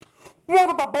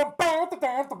Well,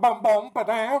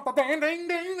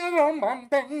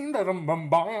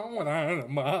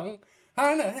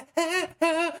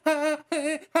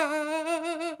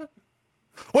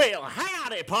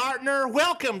 howdy, partner.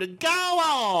 Welcome to Go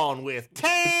On with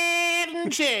Ted and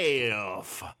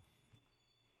Jeff.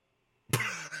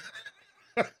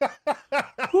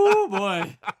 Oh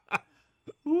boy.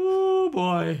 Oh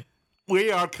boy.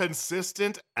 We are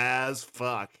consistent as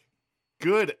fuck.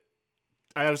 Good.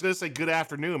 I was going to say good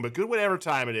afternoon, but good whatever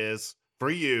time it is for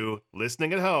you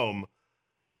listening at home.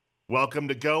 Welcome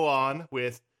to Go On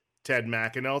with Ted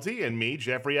McAnulty and me,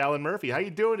 Jeffrey Allen Murphy. How you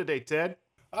doing today, Ted?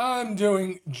 I'm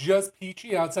doing just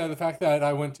peachy outside of the fact that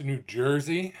I went to New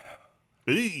Jersey.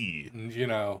 Eee. And, you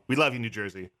know, We love you, New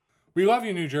Jersey. we love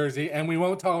you, New Jersey, and we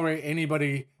won't tolerate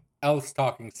anybody else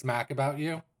talking smack about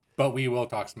you, but we will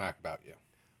talk smack about you.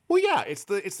 Well, yeah, it's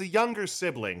the younger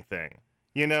sibling thing.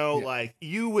 You know, Yeah. like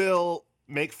you will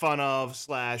make fun of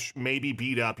 / maybe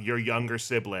beat up your younger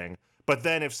sibling, but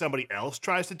then if somebody else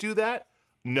tries to do that,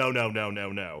 no.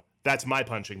 That's my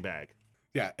punching bag.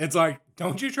 Yeah, it's like,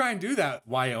 don't you try and do that,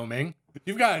 Wyoming.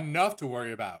 You've got enough to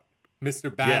worry about.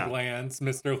 Mr. Badlands,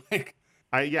 Mr. Like...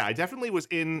 I definitely was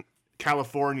in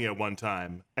California one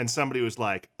time, and somebody was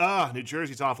like, New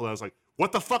Jersey's awful. And I was like,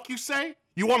 what the fuck you say?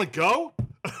 You want to go?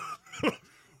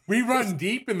 We run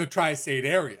deep in the tri-state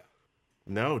area.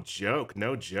 No joke.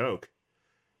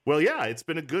 Well, yeah, it's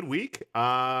been a good week.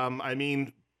 I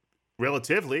mean,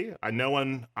 relatively. No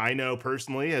one I know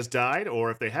personally has died,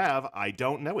 or if they have, I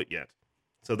don't know it yet.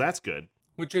 So that's good.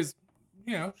 Which is,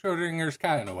 you know, Schrodinger's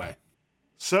cat in a way.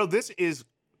 So this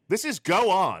is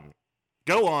Go On.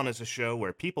 Go On is a show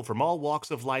where people from all walks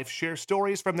of life share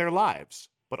stories from their lives.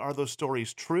 But are those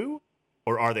stories true,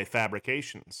 or are they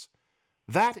fabrications?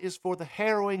 That is for the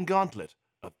harrowing gauntlet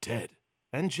of Ted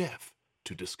and Jeff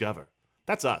to discover.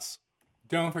 That's us.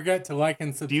 Don't forget to like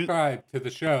and subscribe to the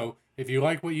show if you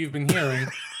like what you've been hearing.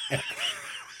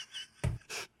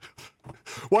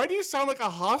 Why do you sound like a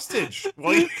hostage?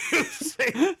 While you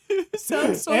say... You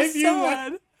sound so If you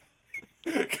sad.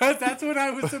 Because that's what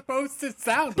I was supposed to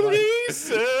sound like. Please,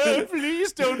 sir,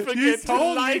 please don't forget to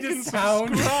told me like to and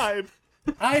sound- subscribe.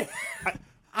 I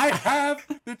have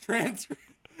the transcript.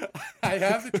 I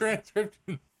have the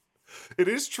transcription. It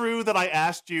is true that I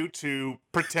asked you to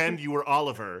pretend you were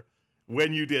Oliver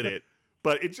when you did it,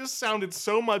 but it just sounded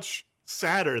so much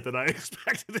sadder than I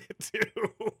expected it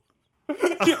to.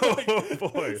 Oh,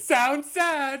 boy. Sounds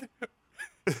sad.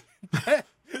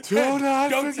 Do not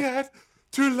Don't- forget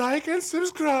to like and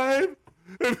subscribe.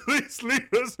 And please leave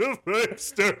us a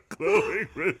 5-star glowing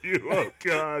review. Oh,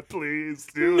 God, please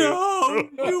do No, it.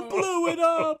 you blew it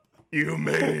up. You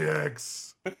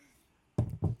maniacs.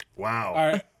 Wow. All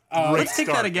right. Great Let's take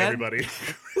that start, again. everybody.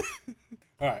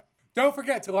 All right. Don't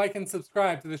forget to like and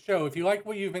subscribe to the show. If you like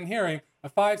what you've been hearing, a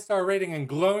 5-star rating and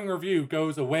glowing review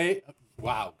goes a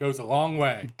long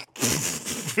way.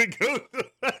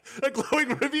 A glowing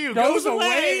review Goes goes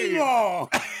away. long.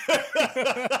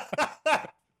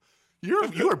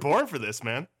 You were born for this,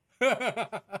 man.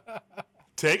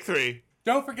 Take 3.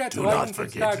 Don't forget to Do like not and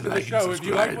forget subscribe to to the like and show. If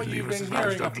you like subscribe what and you've leave us been a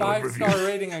hearing, a 5-star glowing 5-star review.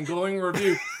 rating and glowing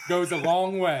review goes a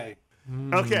long way.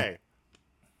 Okay.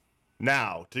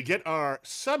 Now, to get our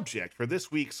subject for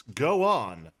this week's Go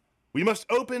On, we must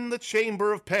open the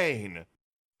Chamber of Pain.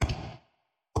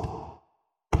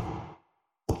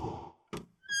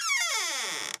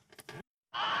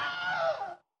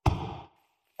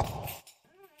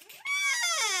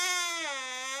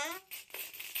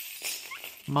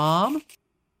 Mom?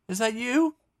 Is that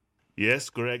you? Yes,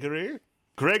 Gregory?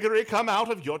 Gregory, come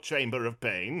out of your Chamber of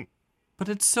Pain. But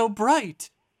it's so bright.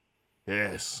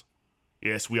 Yes.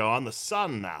 Yes, we are on the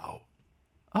sun now.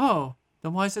 Oh,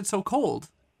 then why is it so cold?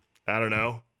 I don't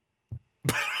know.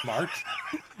 March.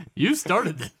 You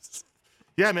started this.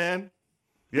 Yeah, man.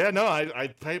 Yeah, no,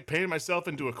 I painted myself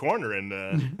into a corner,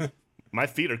 and my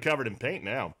feet are covered in paint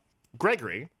now.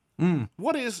 Gregory,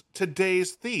 what is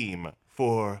today's theme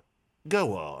for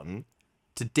Go On?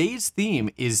 Today's theme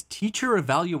is teacher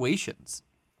evaluations.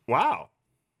 Wow.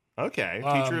 Okay,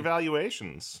 teacher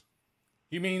evaluations.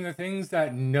 You mean the things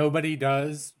that nobody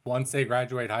does once they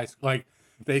graduate high school? Like,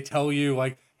 they tell you,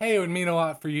 like, hey, it would mean a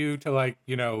lot for you to, like,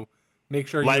 you know, make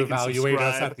sure Like you and evaluate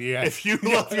us subscribe. at the end. If you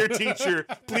love your teacher,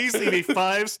 please leave a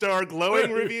 5-star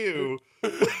glowing review.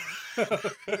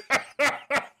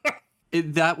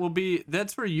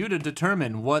 That's for you to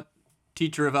determine what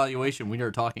teacher evaluation we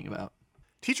are talking about.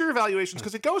 Teacher evaluations,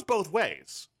 because it goes both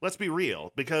ways. Let's be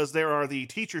real, because there are the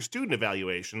teacher-student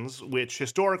evaluations, which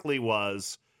historically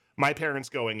was my parents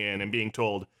going in and being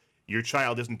told, your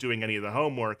child isn't doing any of the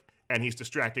homework, and he's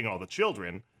distracting all the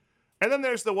children. And then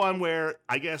there's the one where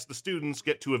I guess the students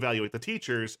get to evaluate the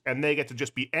teachers and they get to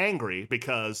just be angry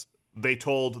because they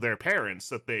told their parents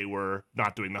that they were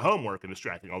not doing the homework and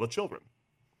distracting all the children.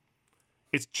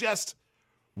 It's just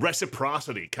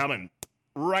reciprocity coming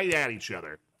right at each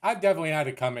other. I've definitely had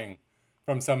it coming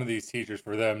from some of these teachers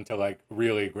for them to like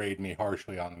really grade me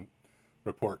harshly on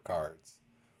report cards.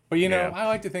 But you know, Yeah. I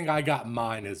like to think I got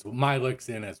my licks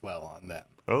in as well on them.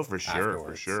 Oh, for sure, for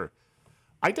Afterwards. sure.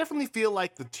 I definitely feel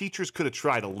like the teachers could have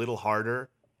tried a little harder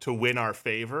to win our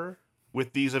favor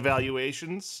with these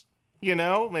evaluations. You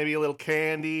know, maybe a little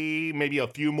candy, maybe a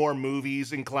few more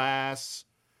movies in class.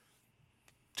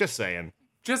 Just saying.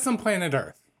 Just some Planet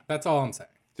Earth. That's all I'm saying.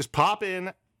 Just pop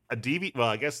in a DVD. Well,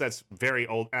 I guess that's very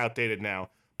old, outdated now.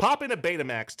 Pop in a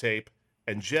Betamax tape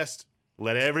and just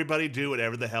let everybody do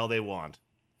whatever the hell they want.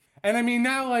 And I mean,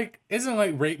 now, like, isn't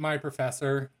like Rate My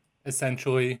Professor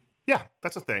essentially? Yeah,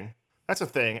 that's a thing. That's a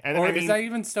thing. And Or I mean, is that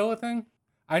even still a thing?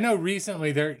 I know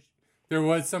recently there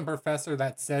was some professor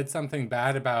that said something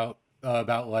bad about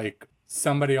like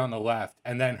somebody on the left,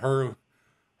 and then her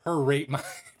Rate My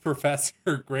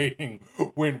Professor grading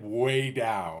went way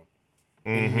down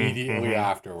immediately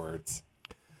afterwards.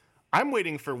 I'm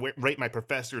waiting for Rate My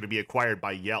Professor to be acquired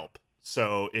by Yelp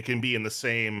so it can be in the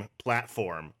same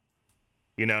platform.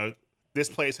 You know, this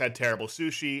place had terrible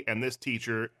sushi and this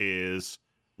teacher is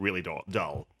really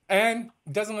dull. And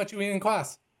doesn't let you eat in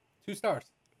class. 2 stars.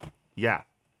 Yeah.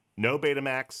 No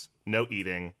Betamax, no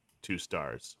eating, 2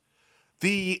 stars.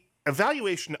 The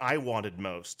evaluation I wanted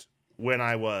most when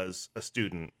I was a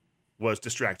student was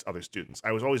distract other students.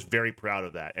 I was always very proud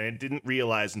of that, and I didn't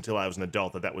realize until I was an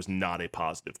adult that that was not a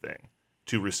positive thing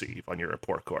to receive on your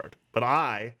report card. But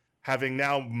I, having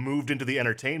now moved into the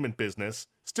entertainment business,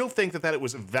 still think that it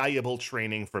was valuable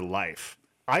training for life.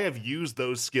 I have used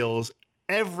those skills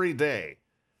every day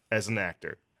as an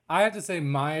actor. I have to say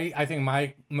I think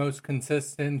my most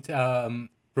consistent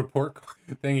report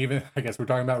card thing, even I guess we're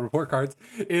talking about report cards,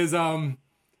 is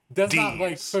does not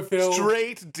like D's. fulfill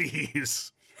Straight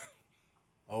D's.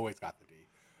 always got the D.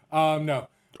 No.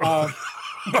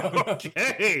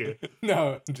 Okay.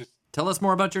 No, just Tell us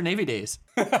more about your Navy days.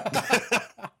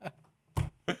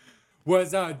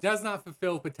 was does not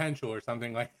fulfill potential or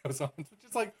something like those ones, which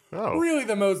is like Oh. really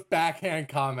the most backhand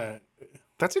comment.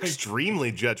 That's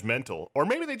extremely judgmental. Or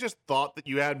maybe they just thought that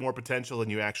you had more potential than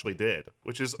you actually did,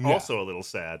 which is also a little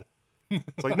sad.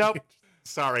 It's like, nope,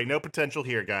 sorry, no potential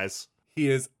here, guys. He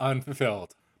is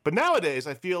unfulfilled. But nowadays,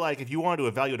 I feel like if you want to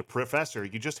evaluate a professor,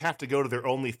 you just have to go to their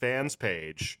OnlyFans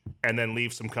page and then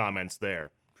leave some comments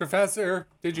there. Professor,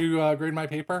 did you grade my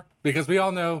paper? Because we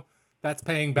all know that's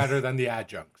paying better than the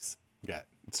adjuncts get.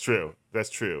 It's true. That's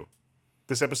true.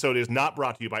 This episode is not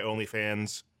brought to you by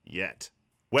OnlyFans yet.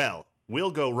 Well,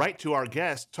 we'll go right to our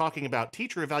guest talking about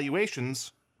teacher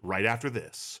evaluations right after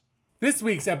this. This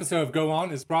week's episode of Go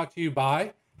On is brought to you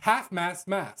by Half-Mast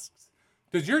Masks.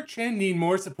 Does your chin need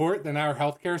more support than our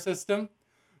healthcare system?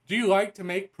 Do you like to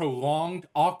make prolonged,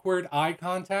 awkward eye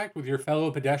contact with your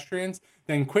fellow pedestrians,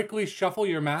 then quickly shuffle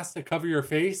your mask to cover your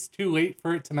face, too late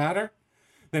for it to matter?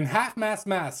 Then Half-Mast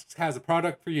Masks has a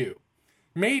product for you.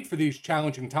 Made for these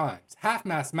challenging times,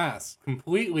 Half-Mast Masks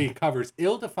completely covers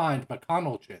ill-defined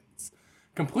McConnell chins,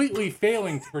 completely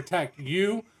failing to protect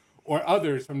you or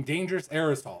others from dangerous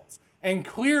aerosols, and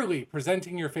clearly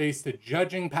presenting your face to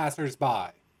judging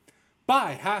passers-by.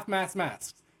 Buy Half-Mast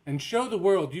Masks and show the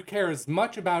world you care as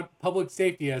much about public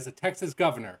safety as a Texas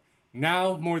governor,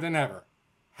 now more than ever.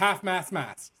 Half-Mast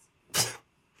Masks.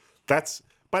 That's,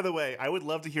 by the way, I would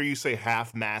love to hear you say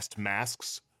half-mast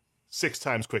masks 6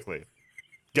 times quickly.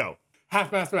 Go.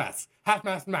 Half-Mast Masks.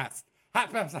 Half-Mast Masks.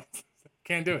 Half-Mast Masks.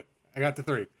 Can't do it. I got to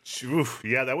 3. Oof,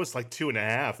 yeah, that was like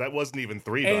 2.5. That wasn't even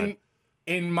 3, And bud.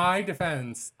 in my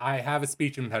defense, I have a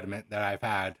speech impediment that I've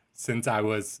had since I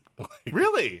was like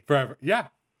Really? forever. Yeah.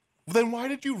 Then why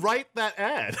did you write that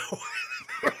ad?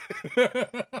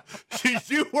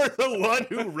 You were the one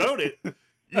who wrote it.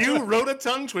 You wrote a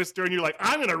tongue twister and you're like,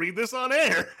 I'm going to read this on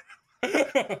air.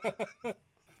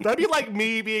 That'd be like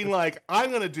me being like,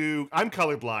 I'm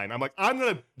colorblind. I'm like, I'm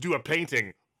going to do a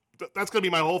painting. That's going to be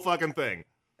my whole fucking thing.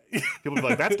 People be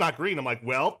like, that's not green. I'm like,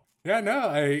 well, Yeah, no,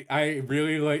 I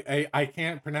really like, I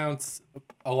can't pronounce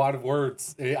a lot of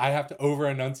words. I have to over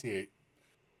enunciate.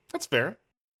 that's fair.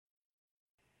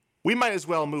 We might as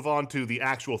well move on to the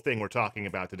actual thing we're talking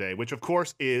about today, which of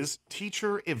course is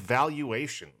teacher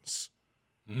evaluations.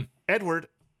 Edward,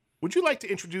 would you like to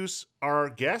introduce our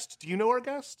guest? Do you know our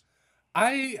guest?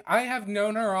 I have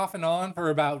known her off and on for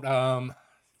about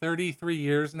 33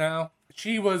 years now.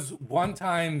 She was one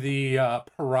time the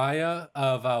pariah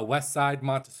of West Side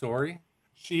Montessori.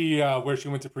 Where she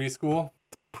went to preschool.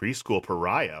 Preschool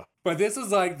pariah. But this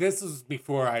is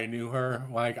before I knew her.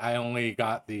 Like, I only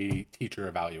got the teacher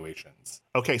evaluations.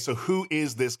 Okay, so who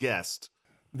is this guest?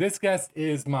 This guest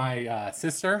is my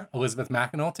sister, Elizabeth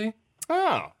McAnulty.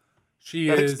 Oh, She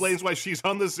that is. explains why she's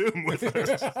on the Zoom with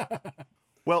us.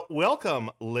 Well, welcome,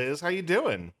 Liz. How you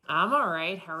doing? I'm all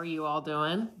right. How are you all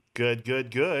doing? Good,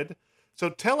 good, good. So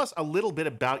tell us a little bit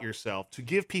about yourself to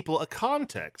give people a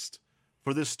context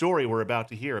for this story we're about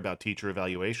to hear about teacher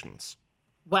evaluations.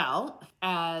 Well,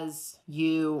 as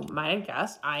you might have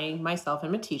guessed, I myself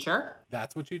am a teacher.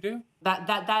 That's what you do?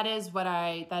 That is what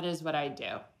I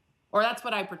do. Or that's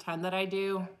what I pretend that I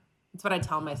do. It's what I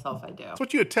tell myself I do. It's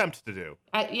what you attempt to do.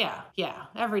 Yeah.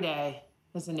 Every day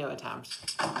is a new attempt.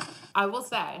 I will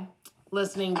say,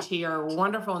 listening to your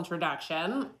wonderful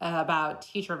introduction about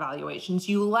teacher evaluations,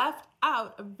 you left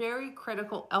out a very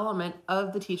critical element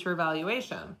of the teacher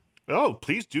evaluation. Oh,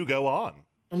 please do go on.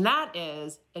 And that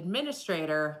is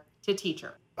administrator to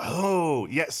teacher. Oh,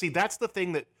 yeah. See, that's the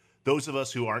thing that those of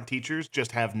us who aren't teachers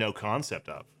just have no concept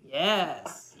of.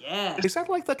 Yes. Is that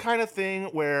like the kind of thing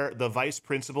where the vice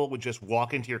principal would just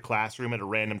walk into your classroom at a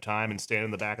random time and stand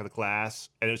in the back of the class,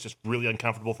 and it was just really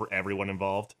uncomfortable for everyone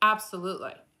involved?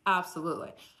 Absolutely.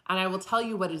 And I will tell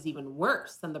you what is even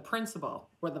worse than the principal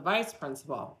or the vice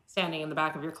principal standing in the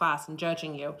back of your class and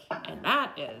judging you. And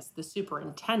that is the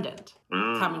superintendent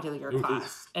coming to your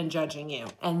class and judging you.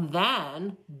 And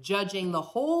then judging the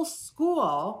whole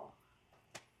school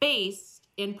based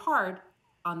in part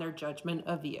on their judgment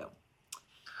of you.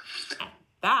 And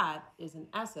that is, in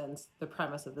essence, the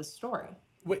premise of this story.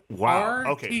 Wait, Wow, Are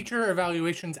okay. teacher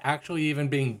evaluations actually even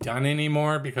being done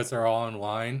anymore because they're all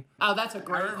online? Oh, that's a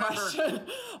great question.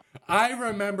 I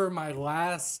remember my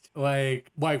last,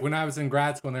 like when I was in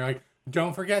grad school, and they're like,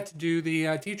 don't forget to do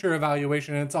the teacher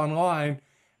evaluation. It's online.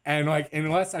 And like,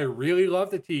 unless I really love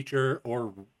the teacher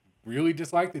or really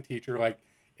dislike the teacher, like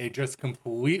it just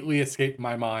completely escaped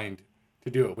my mind to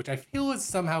do it, which I feel is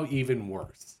somehow even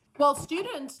worse. Well,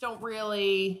 students don't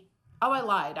really. Oh, I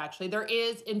lied, actually. There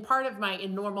is, in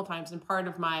normal times, in part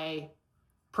of my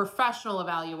professional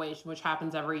evaluation, which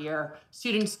happens every year,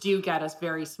 students do get a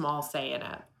very small say in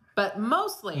it. But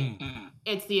mostly,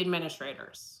 it's the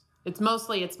administrators. It's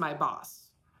my boss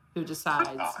who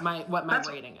decides what my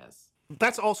rating is.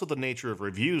 That's also the nature of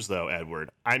reviews, though, Edward.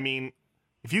 I mean,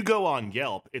 if you go on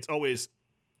Yelp, it's always,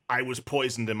 I was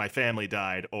poisoned and my family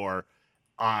died, or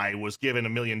I was given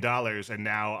 $1 million and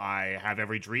now I have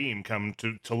every dream come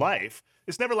to life.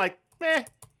 It's never like,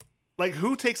 like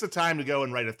who takes the time to go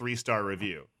and write a 3-star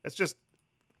review? It's just,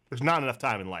 there's not enough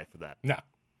time in life for that. No.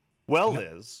 Well,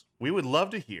 Liz, we would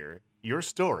love to hear your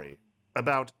story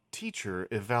about teacher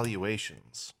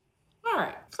evaluations. All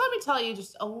right. So let me tell you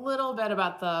just a little bit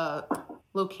about the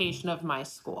location of my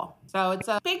school. So it's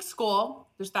a big school.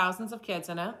 There's thousands of kids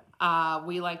in it.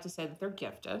 We like to say that they're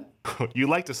gifted. You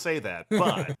like to say that,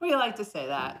 but... We like to say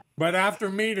that. But after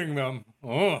meeting them,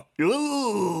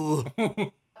 Ooh.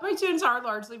 My students are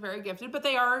largely very gifted, but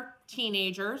they are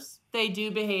teenagers. They do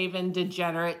behave in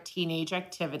degenerate teenage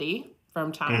activity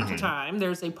from time to time.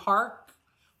 There's a park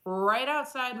right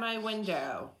outside my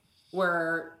window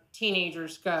where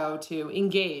teenagers go to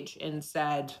engage in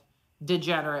said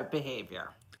degenerate behavior.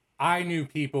 I knew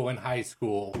people in high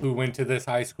school who went to this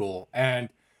high school, and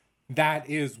that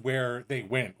is where they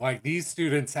went. Like, these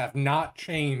students have not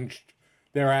changed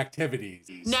their activities.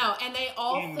 No, and they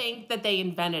all think that they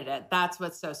invented it. That's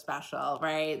what's so special,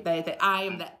 right? They think I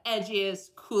am the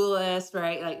edgiest, coolest,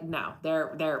 right? Like, no,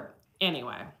 they're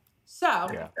anyway. So,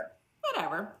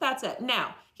 whatever. That's it.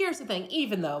 Now, here's the thing.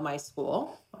 Even though my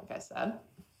school, like I said,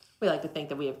 we like to think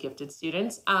that we have gifted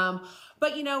students.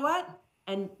 But you know what?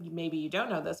 And maybe you don't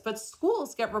know this, but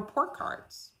schools get report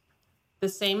cards, the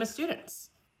same as students.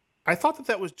 I thought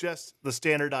that was just the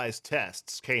standardized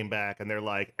tests came back and they're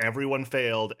like, everyone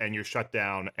failed and you're shut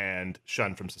down and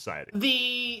shunned from society.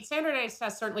 The standardized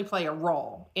tests certainly play a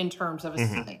role in terms of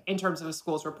a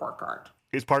school's report card.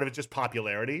 Is part of it just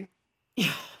popularity?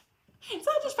 It's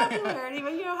not just popularity,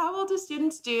 but how well do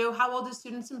students do? How well do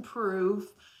students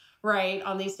improve, right,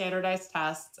 on these standardized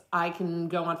tests? I can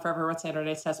go on forever with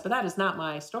standardized tests, but that is not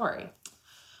my story.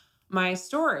 My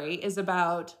story is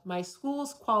about my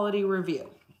school's quality review.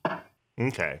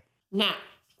 Okay. Now,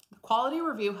 the quality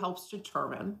review helps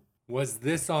determine. Was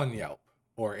this on Yelp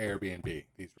or Airbnb?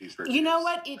 These You know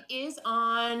what? It is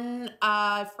on,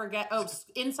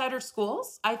 Insider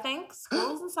Schools, I think.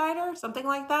 Schools Insider, something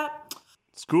like that.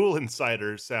 School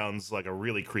Insider sounds like a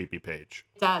really creepy page.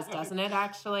 It does, doesn't it,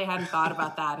 actually? I hadn't thought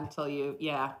about that until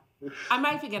I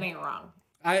might be getting it wrong.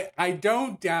 I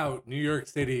don't doubt New York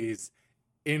City's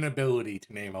inability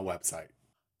to name a website.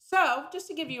 So, just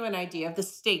to give you an idea of the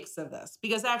stakes of this,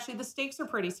 because actually the stakes are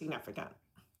pretty significant.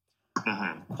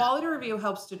 Quality review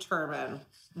helps determine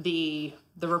the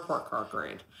report card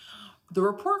grade. The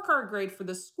report card grade for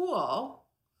the school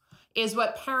is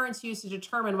what parents use to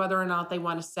determine whether or not they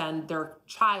want to send their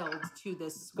child to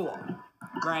this school,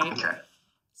 right? Okay.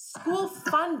 School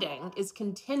funding is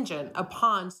contingent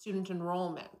upon student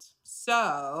enrollment.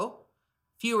 So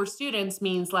fewer students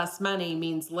means less money,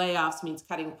 means layoffs, means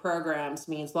cutting programs,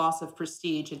 means loss of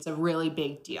prestige. It's a really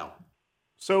big deal.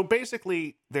 So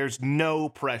basically, there's no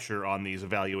pressure on these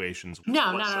evaluations.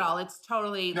 No, not at all. It's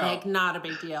totally No. like not a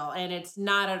big deal. And it's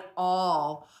not at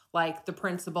all like the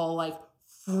principal like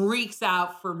freaks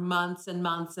out for months and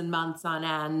months and months on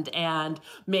end and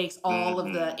makes all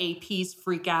of the APs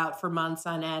freak out for months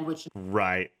on end, which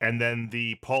Right. And then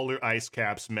the polar ice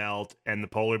caps melt and the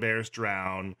polar bears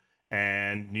drown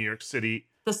and New York City.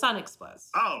 the sun explodes.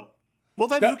 Oh, Well,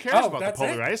 then who cares about the that's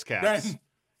polar it? ice caps? Then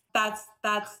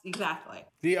That's exactly.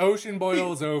 the ocean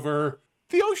boils over.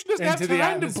 The ocean doesn't have Into the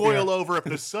time to atmosphere. boil over. If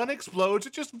the sun explodes,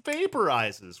 it just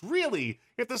vaporizes. Really,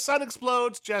 if the sun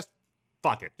explodes, just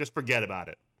fuck it. Just forget about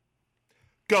it.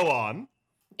 Go on.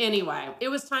 Anyway, it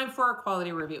was time for our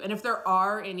quality review. And if there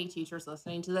are any teachers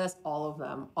listening to this, all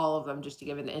of them, just to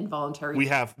give an involuntary. We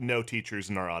have no teachers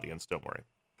in our audience, don't worry.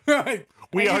 We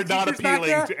We are not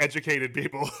appealing to educated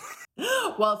people.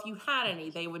 Well, if you had any,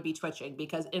 they would be twitching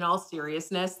because, in all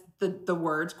seriousness, the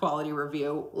words quality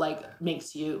review like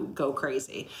makes you go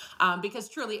crazy because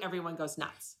truly everyone goes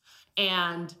nuts.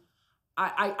 And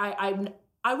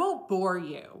I won't bore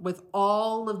you with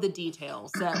all of the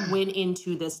details that went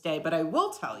into this day, but I will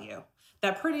tell you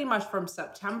that pretty much from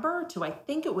September to I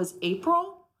think it was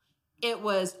April, it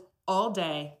was all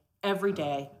day, every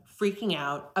day, freaking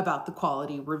out about the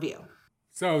quality review.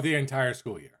 So the entire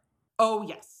school year. Oh,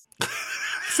 yes.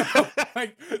 So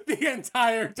like the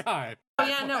entire time. Oh,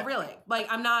 yeah, no, really. Like,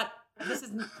 I'm not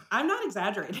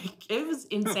exaggerating. It was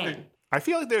insane. I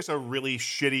feel like there's a really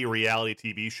shitty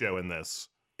reality TV show in this.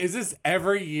 Is this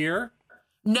every year?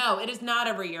 No, it is not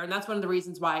every year. And that's one of the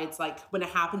reasons why it's like when it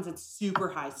happens, it's super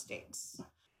high stakes.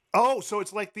 Oh, so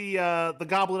it's like the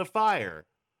Goblet of Fire,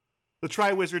 the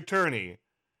Triwizard Tourney.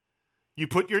 You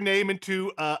put your name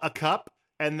into a cup,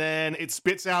 and then it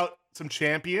spits out some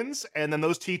champions, and then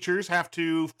those teachers have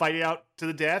to fight it out to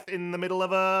the death in the middle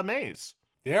of a maze.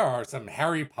 There are some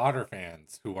Harry Potter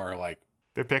fans who are like,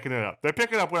 They're picking it up. They're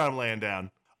picking up where I'm laying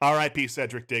down. R.I.P.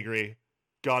 Cedric Diggory.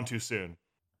 Gone too soon.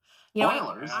 You know,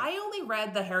 Spoilers. I only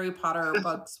read the Harry Potter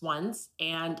books once,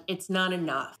 and it's not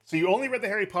enough. So you only read the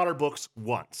Harry Potter books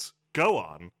once. Go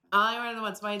on. I read them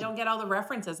once, but I don't get all the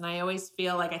references, and I always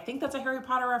feel like I think that's a Harry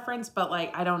Potter reference, but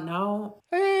like I don't know.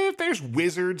 If there's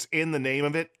wizards in the name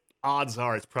of it, odds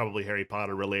are it's probably Harry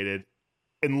Potter related.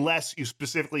 Unless you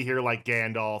specifically hear like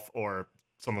Gandalf or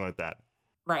something like that.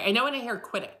 Right? I know when I hear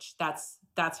Quidditch,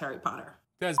 that's Harry Potter.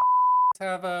 does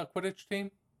have a Quidditch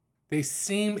team? They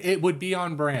seem it would be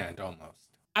on brand almost.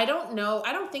 I don't know.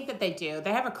 I don't think that they do.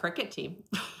 They have a cricket team.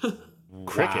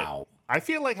 Cricket. Wow. I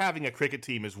feel like having a cricket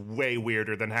team is way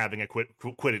weirder than having a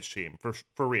Quidditch team,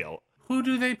 for real. Who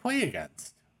do they play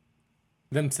against?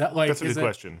 Themselves? Like, That's a is good it-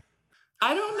 question.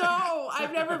 I don't know.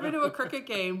 I've never been to a cricket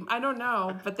game. I don't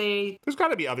know, but they. There's got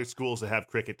to be other schools that have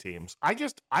cricket teams.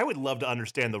 I would love to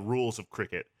understand the rules of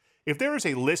cricket. If there is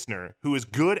a listener who is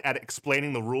good at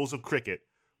explaining the rules of cricket,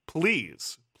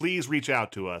 please reach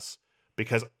out to us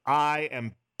because I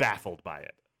am baffled by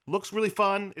it. Looks really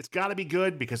fun. It's got to be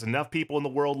good because enough people in the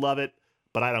world love it,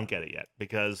 but I don't get it yet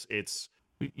because it's...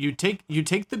 You take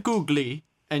the googly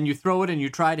and you throw it and you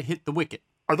try to hit the wicket.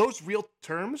 Are those real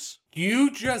terms? You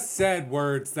just said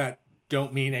words that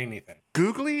don't mean anything.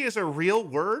 Googly is a real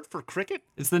word for cricket?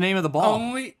 It's the name of the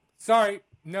ball. Sorry,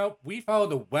 nope. We follow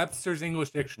the Webster's English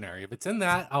Dictionary. If it's in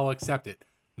that, I'll accept it.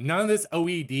 None of this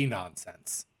OED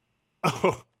nonsense.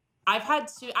 Oh, I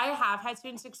have had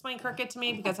students explain cricket to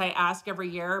me because I ask every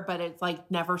year, but it's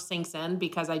like never sinks in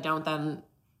because I don't then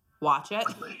watch it.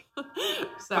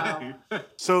 So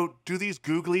so do these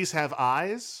googlies have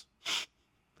eyes?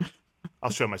 I'll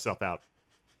show myself out.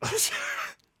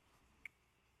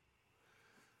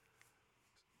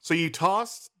 So you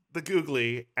toss the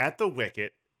googly at the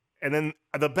wicket, and then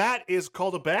the bat is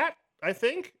called a bat, I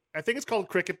think. I think it's called a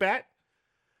cricket bat.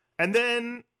 And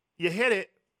then you hit it.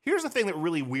 Here's the thing that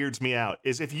really weirds me out,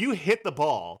 is if you hit the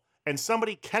ball and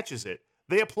somebody catches it,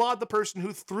 they applaud the person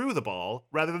who threw the ball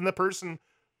rather than the person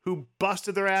who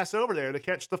busted their ass over there to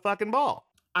catch the fucking ball.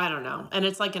 I don't know. And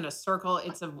it's like in a circle.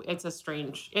 It's a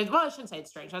strange, well, I shouldn't say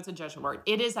it's strange. That's a judgment word.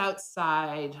 It is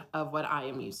outside of what I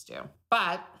am used to.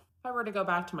 But if I were to go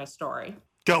back to my story,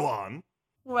 Go on.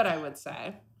 what I would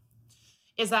say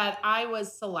is that I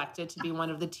was selected to be one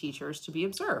of the teachers to be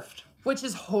observed, which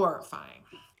is horrifying.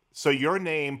 So your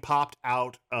name popped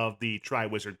out of the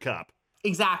Triwizard Cup,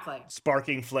 Exactly.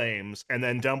 sparking flames, and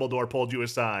then Dumbledore pulled you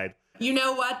aside. You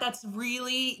know what? That's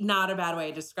really not a bad way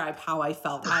to describe how I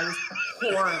felt. I was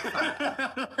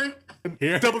horrified.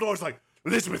 Dumbledore's like,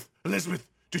 Elizabeth,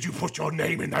 did you put your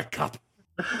name in that cup?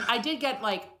 I did get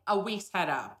like a week's head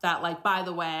up that, like, by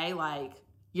the way, like,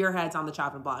 your head's on the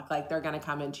chopping block. Like, they're going to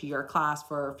come into your class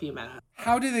for a few minutes.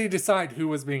 How did they decide who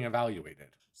was being evaluated?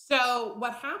 So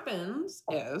what happens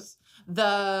is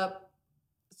the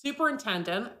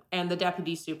superintendent and the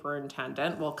deputy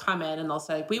superintendent will come in and they'll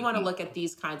say, we want to look at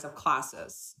these kinds of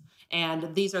classes.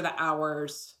 And these are the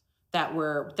hours that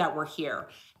we're here.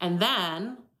 And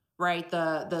then, right,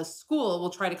 the school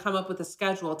will try to come up with a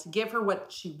schedule to give her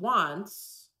what she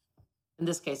wants. In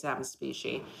this case, it happens to be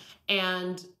she.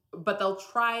 But they'll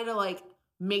try to, like,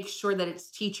 make sure that it's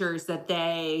teachers that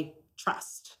they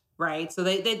trust, right? So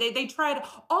they try to,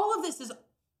 all of this is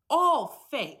all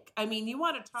fake. I mean, you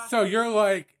want to talk. So you're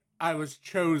like, I was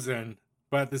chosen,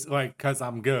 but this, like, because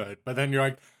I'm good. But then you're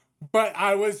like, but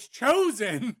I was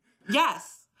chosen.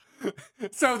 Yes.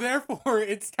 So therefore,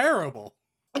 it's terrible.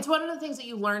 It's one of the things that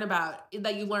you learn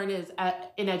is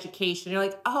in education. You're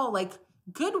like, oh, like,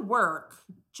 good work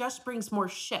just brings more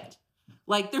shit.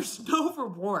 Like, there's no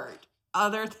reward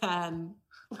other than,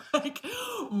 like,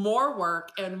 more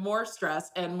work and more stress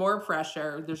and more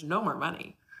pressure. There's no more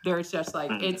money. There's just,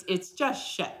 like, it's just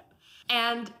shit.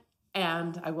 And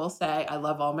I will say, I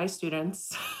love all my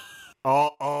students.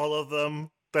 All of them?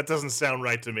 That doesn't sound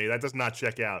right to me. That does not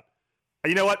check out.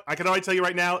 You know what? I can already tell you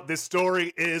right now, this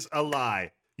story is a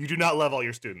lie. You do not love all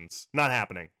your students. Not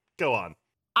happening. Go on.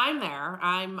 I'm there.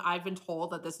 I've been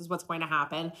told that this is what's going to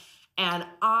happen. And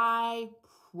I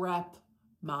prep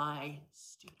my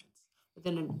students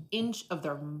within an inch of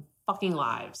their fucking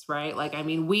lives, right? Like, I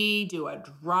mean, we do a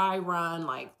dry run,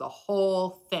 like, the whole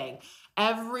thing.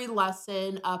 Every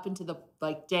lesson up into the,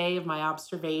 like, day of my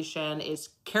observation is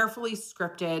carefully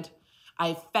scripted.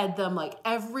 I fed them, like,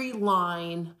 every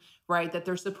line, right, that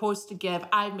they're supposed to give.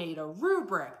 I made a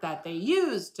rubric that they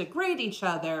use to grade each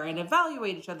other and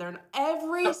evaluate each other, and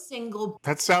every single.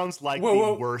 That sounds like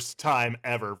the worst time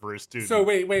ever for a student. So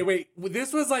wait.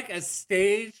 This was like a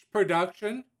stage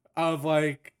production of,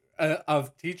 like,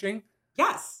 of teaching?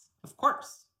 Yes, of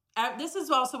course. This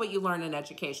is also what you learn in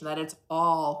education, that it's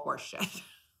all horseshit.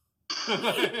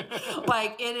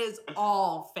 Like, it is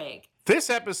all fake. This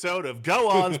episode of Go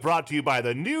On's brought to you by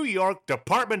the New York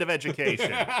Department of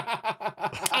Education.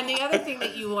 And the other thing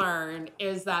that you learn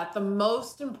is that the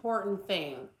most important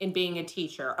thing in being a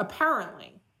teacher,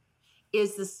 apparently,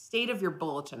 is the state of your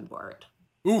bulletin board.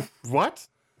 Oof. What?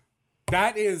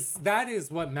 That is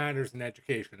what matters in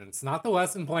education. It's not the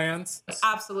lesson plans.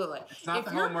 Absolutely. not If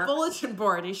the your homework. bulletin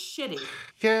board is shitty,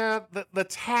 Yeah, the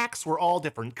tacks were all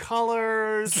different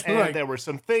colors, and Right. there were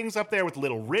some things up there with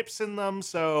little rips in them,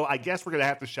 so I guess we're going to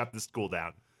have to shut the school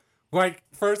down. Like,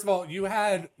 first of all, you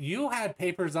had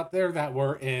papers up there that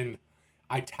were in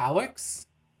italics,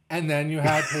 and then you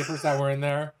had papers that were in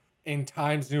there in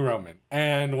Times New Roman.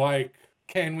 And, like,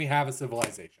 can we have a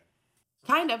civilization?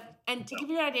 kind of. And to give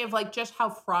you an idea of, like, just how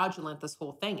fraudulent this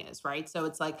whole thing is, right? So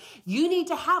it's like, you need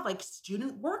to have, like,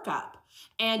 student workup,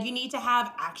 and you need to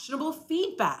have actionable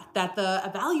feedback that the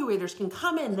evaluators can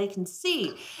come in, they can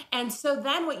see. And so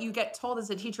then what you get told as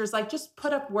a teacher is, like, just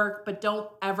put up work, but don't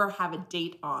ever have a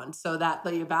date on so that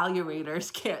the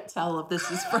evaluators can't tell if this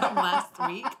is from last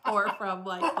week or from,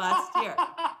 like, last year.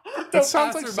 That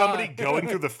sounds like passerby. somebody going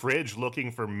through the fridge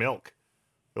looking for milk.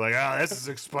 They're like, oh, this is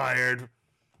expired.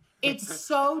 It's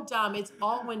so dumb. It's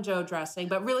all window dressing,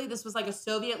 but really this was like a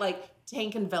Soviet, like,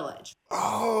 tank and village.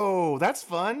 Oh, that's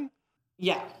fun.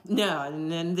 Yeah, no,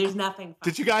 and then there's nothing fun.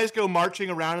 Did you guys go marching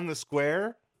around in the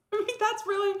square? I mean, that's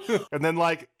really... And then,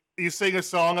 like, you sing a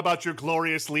song about your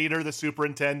glorious leader, the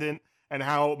superintendent, and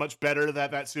how much better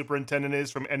that superintendent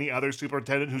is from any other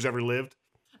superintendent who's ever lived?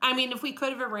 I mean, if we could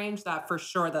have arranged that, for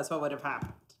sure, that's what would have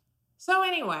happened. So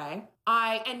anyway,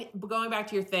 and going back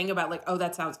to your thing about, like, oh,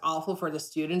 that sounds awful for the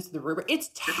students, the rubric, it's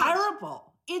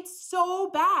terrible. It's so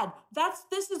bad.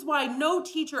 This is why no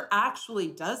teacher actually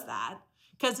does that,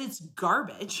 because it's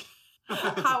garbage.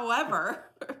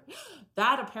 However,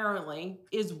 that apparently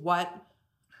is what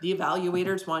the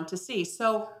evaluators want to see.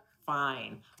 So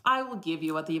fine, I will give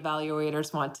you what the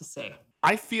evaluators want to see.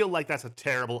 I feel like that's a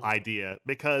terrible idea,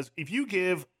 because if you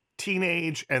give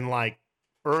teenage and, like,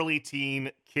 early teen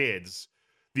kids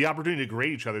the opportunity to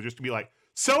grade each other just to be like,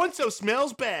 so-and-so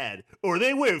smells bad, or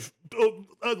they wear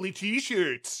ugly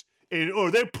t-shirts, or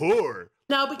they're poor.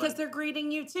 No, because they're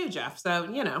greeting you too, Jeff. So,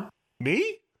 you know.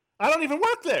 Me? I don't even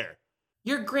work there.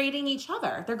 You're grading each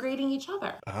other. They're grading each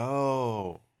other.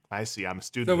 Oh, I see. I'm a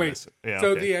student. So of wait, this. Yeah, so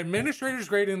okay. the administrator's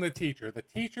grading the teacher,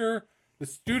 the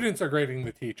students are grading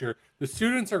the teacher, the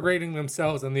students are grading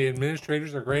themselves, and the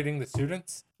administrators are grading the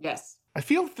students? Yes. I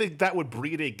feel like that would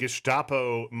breed a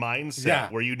Gestapo mindset Yeah.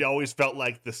 where you'd always felt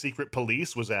like the secret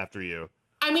police was after you.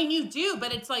 I mean, you do,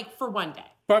 but it's like for one day.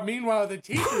 But meanwhile, the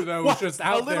teacher, though, was just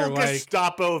out a there little like...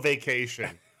 Gestapo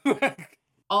vacation.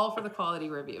 All for the quality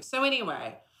review. So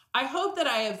anyway, I hope that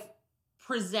I have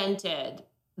presented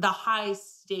the high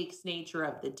stakes nature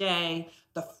of the day,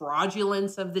 the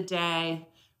fraudulence of the day,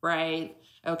 right?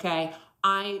 Okay.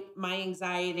 My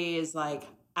anxiety is like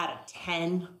at a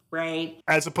 10, right?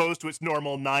 As opposed to its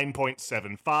normal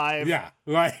 9.75. Yeah,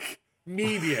 like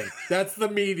median. That's the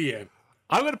median.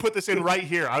 I'm going to put this in right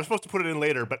here. I was supposed to put it in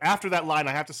later, but after that line,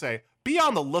 I have to say, be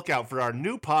on the lookout for our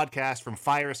new podcast from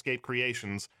Fire Escape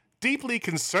Creations, Deeply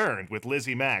Concerned with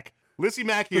Lizzie Mack. Lizzie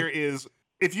Mack here is,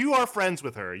 if you are friends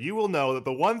with her, you will know that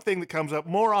the one thing that comes up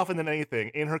more often than anything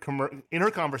in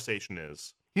her conversation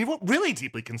is, what really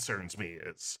deeply concerns me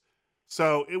is.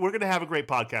 So we're going to have a great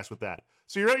podcast with that.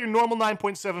 So you're at your normal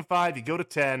 9.75, you go to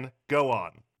 10, go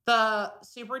on. The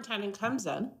superintendent comes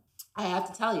in. I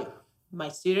have to tell you, my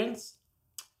students,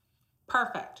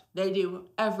 perfect. They do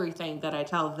everything that I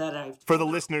tell them that I've. For the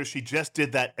listeners, she just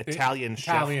did that Italian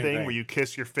chef thing where you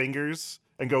kiss your fingers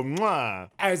and go, mwah.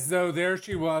 As though there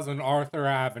she was on Arthur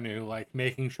Avenue, like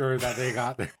making sure that they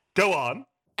got there. Go on.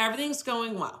 Everything's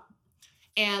going well.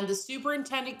 And the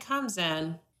superintendent comes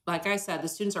in. Like I said, the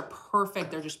students are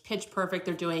perfect. They're just pitch perfect.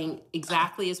 They're doing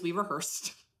exactly as we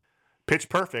rehearsed. Pitch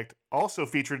Perfect, also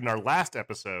featured in our last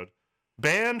episode,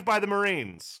 banned by the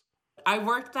Marines. I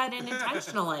worked that in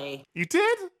intentionally. You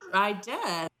did? I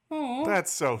did. Oh,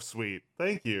 That's so sweet.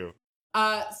 Thank you.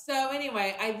 So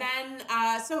anyway,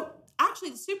 so actually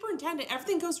the superintendent,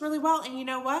 everything goes really well. And you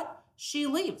know what? She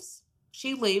leaves.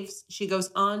 She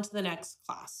goes on to the next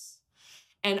class.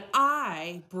 And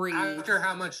I breathe. after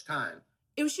how much time?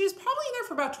 She was probably in there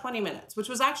for about 20 minutes, which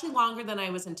was actually longer than I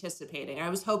was anticipating. I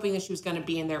was hoping that she was going to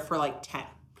be in there for like 10.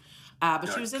 But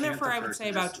she was in there for, I would say,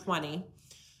 about 20.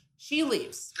 She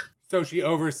leaves. So she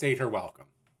overstayed her welcome.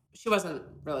 She wasn't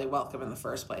really welcome in the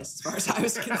first place, as far as I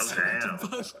was concerned.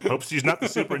 But Hope she's not the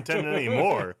superintendent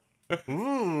anymore.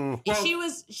 Ooh. she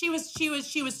was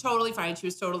totally fine. She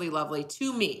was totally lovely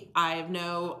to me. I have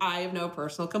no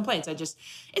personal complaints. It's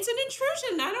an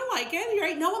intrusion. I don't like it.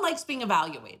 Right? No one likes being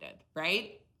evaluated,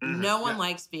 right? No one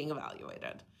likes being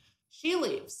evaluated. She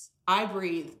leaves. I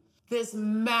breathe this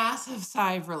massive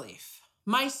sigh of relief.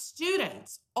 My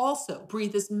students also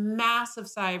breathe this massive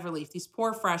sigh of relief. These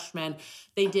poor freshmen,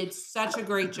 they did such a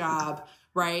great job,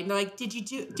 right? And they're like, did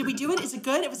we do it? Is it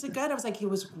good? Was it good? I was like, it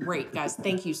was great, guys.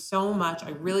 Thank you so much. I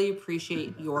really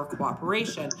appreciate your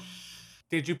cooperation.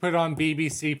 Did you put on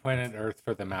BBC Planet Earth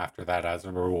for them after that as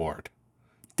a reward?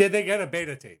 Did they get a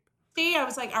beta tape? See, I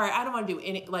was like, all right, I don't want to do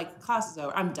any, like, class is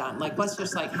over. I'm done. Like, let's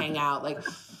just like hang out. Like,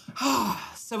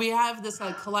 so we have this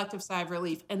like collective sigh of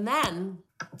relief. And then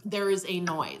there is a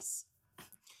noise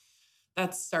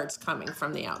that starts coming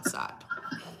from the outside.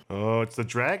 Oh, it's the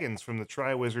dragons from the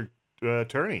Triwizard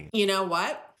tourney. You know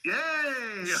what?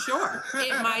 Yay! Sure.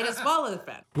 It might as well have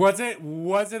been. Was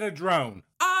it a drone?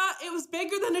 It was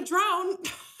bigger than a drone.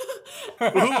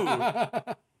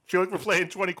 Ooh. Feel like we're playing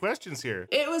 20 questions here.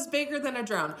 It was bigger than a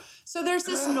drone. So there's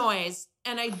this noise,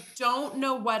 and I don't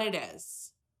know what it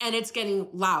is. And it's getting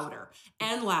louder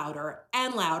and louder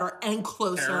and louder and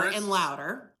closer and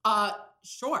louder.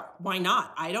 Sure, why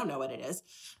not? I don't know what it is.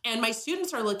 And my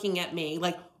students are looking at me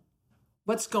like,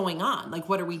 what's going on? Like,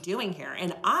 what are we doing here?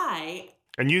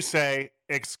 And you say,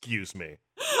 excuse me.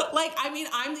 Like, I mean,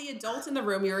 I'm the adult in the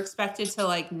room. You're expected to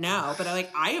like know, but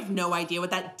I have no idea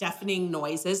what that deafening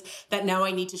noise is that now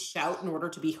I need to shout in order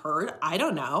to be heard. I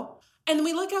don't know. And then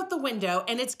we look out the window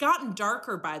and it's gotten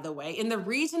darker, by the way. And the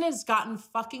reason it's gotten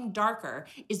fucking darker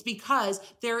is because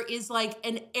there is like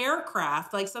an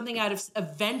aircraft, like something out of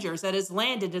Avengers that has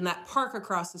landed in that park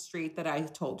across the street that I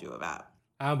told you about.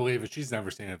 I don't believe it. She's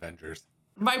never seen Avengers.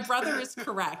 My brother is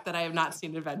correct that I have not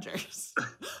seen Avengers,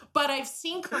 but I've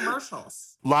seen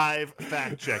commercials. Live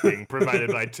fact checking provided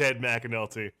by Ted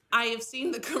McAnulty. I have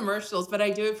seen the commercials, but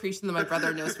I do appreciate that my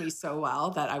brother knows me so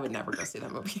well that I would never go see that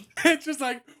movie. It's just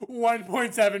like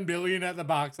 1.7 billion at the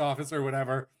box office or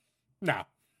whatever. No.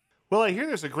 Well, I hear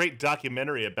there's a great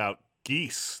documentary about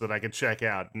geese that I could check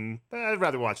out, and I'd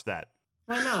rather watch that.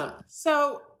 Why not?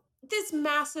 So this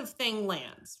massive thing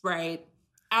lands, right?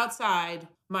 Outside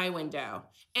my window.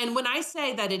 And when I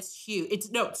say that it's huge,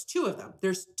 it's two of them.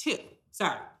 There's two.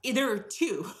 Sorry. There are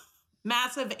two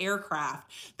massive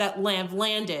aircraft that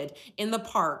landed in the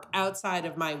park outside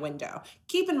of my window.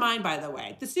 Keep in mind, by the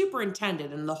way, the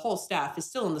superintendent and the whole staff is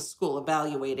still in the school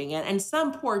evaluating it, and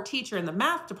some poor teacher in the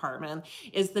math department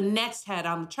is the next head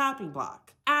on the chopping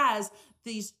block, as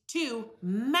these two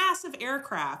massive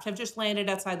aircraft have just landed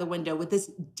outside the window with this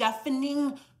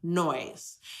deafening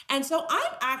noise. And so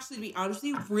I'm actually, to be honest with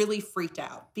you, really freaked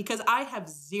out because I have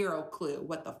zero clue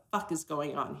what the fuck is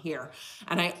going on here.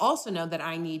 And I also know that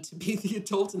I need to be the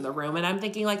adult in the room. And I'm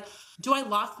thinking, like, do I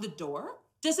lock the door?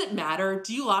 Does it matter?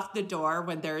 Do you lock the door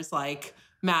when there's like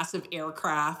massive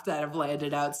aircraft that have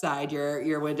landed outside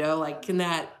your window? Like, can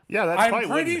that... Yeah, that's I'm probably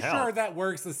pretty wouldn't sure help. that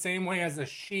works the same way as a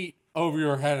sheet over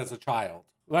your head as a child.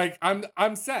 Like,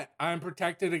 I'm set. I'm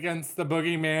protected against the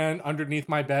boogeyman underneath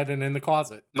my bed and in the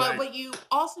closet. But Like, what you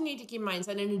also need to keep in mind is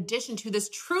that in addition to this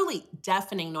truly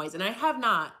deafening noise, and I have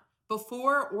not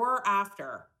before or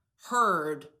after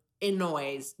heard a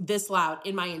noise this loud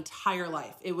in my entire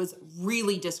life. It was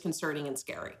really disconcerting and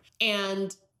scary.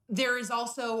 And there is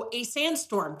also a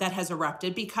sandstorm that has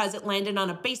erupted because it landed on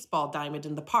a baseball diamond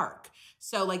in the park.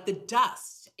 So like the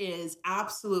dust is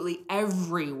absolutely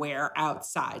everywhere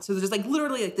outside. So there's like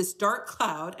literally like this dark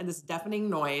cloud and this deafening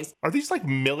noise. Are these like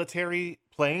military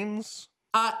planes?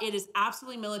 It is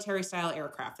absolutely military style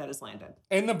aircraft that has landed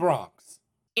in the Bronx.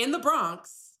 in the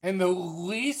Bronx, In the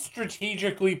least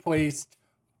strategically placed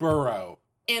borough.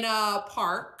 in a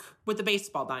park with a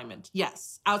baseball diamond.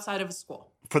 Yes, outside of a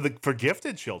school. For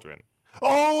gifted children.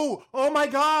 Oh my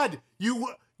God!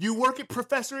 You work at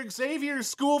Professor Xavier's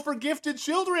School for Gifted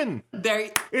Children. There,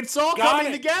 It's all Got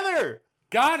coming it. together.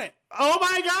 Got it. Oh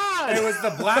my God! It was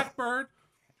the Blackbird,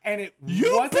 and it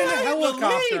You wasn't a buried the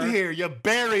helicopter. lead here. You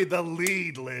buried the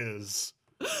lead, Liz.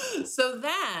 so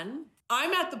then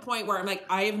I'm at the point where I'm like,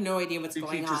 I have no idea what's Two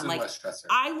going teachers on. in Like, Westchester.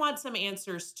 I want some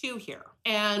answers too here.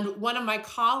 And one of my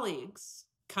colleagues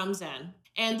comes in,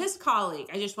 and this colleague,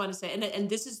 I just want to say, and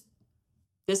this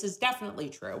is definitely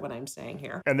true what I'm saying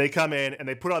here. And they come in and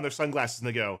they put on their sunglasses and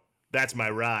they go, "That's my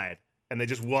ride." And they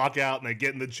just walk out and they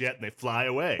get in the jet and they fly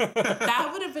away. That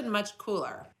would have been much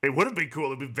cooler. It would have been cool.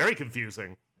 It'd be very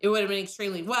confusing. It would have been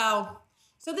extremely well.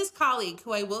 So this colleague,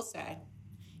 who I will say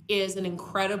is an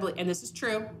incredibly, and this is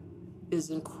true, is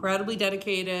an incredibly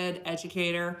dedicated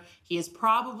educator. He is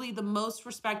probably the most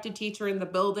respected teacher in the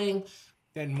building.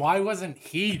 Then why wasn't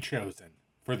he chosen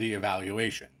for the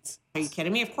evaluations? Are you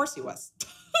kidding me? Of course he was.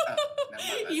 Never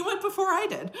mind that. You went before I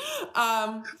did.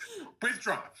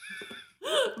 Withdraw.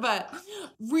 But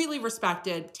really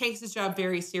respected, takes his job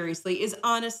very seriously, is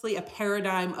honestly a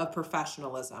paradigm of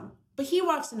professionalism. But he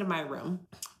walks into my room,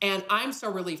 and I'm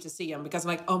so relieved to see him because I'm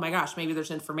like, oh my gosh, maybe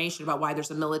there's information about why there's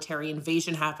a military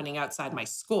invasion happening outside my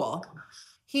school.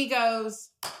 He goes,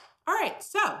 all right,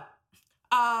 so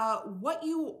what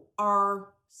you are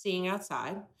seeing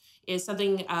outside is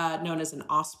something known as an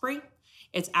Osprey.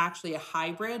 It's actually a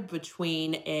hybrid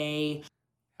between a...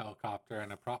 Helicopter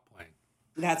and a prop plane.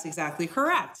 That's exactly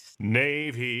correct.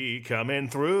 Navy coming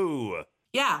through.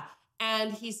 Yeah.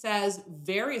 And he says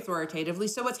very authoritatively,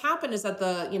 so what's happened is that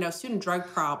the, student drug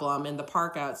problem in the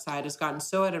park outside has gotten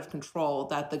so out of control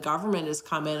that the government has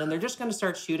come in and they're just going to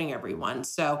start shooting everyone.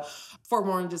 So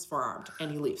forewarned is forearmed,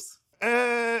 and he leaves.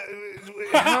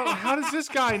 How does this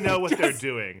guy know what they're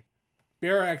doing?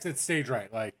 Bear exits stage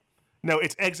right. Like, No,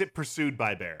 it's exit pursued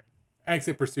by bear.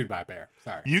 exit pursued by bear.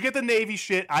 Sorry. You get the Navy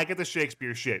shit, I get the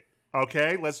Shakespeare shit.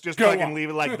 Okay? Let's just Go fucking on. leave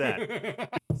it like that.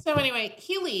 So anyway,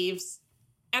 he leaves.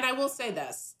 And I will say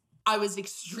this. I was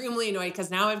extremely annoyed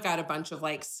because now I've got a bunch of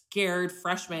like scared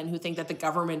freshmen who think that the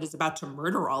government is about to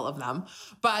murder all of them.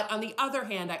 But on the other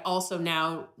hand, I also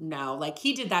now know like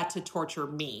he did that to torture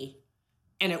me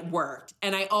and it worked.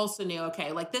 And I also knew,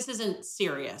 okay, like this isn't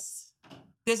serious.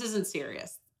 This isn't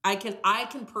serious. I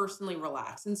can personally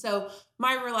relax. And so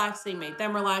my relaxing made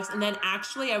them relax. And then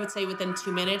actually I would say within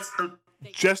 2 minutes,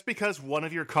 Just because one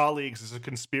of your colleagues is a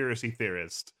conspiracy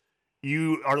theorist,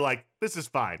 you are like, this is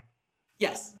fine.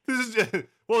 yes. This is just,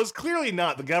 well, it's clearly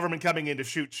not the government coming in to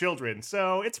shoot children,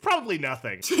 so it's probably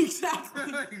nothing.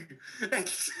 Exactly.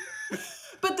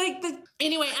 But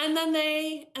anyway, and then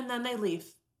they leave.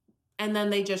 And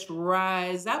then they just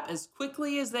rise up as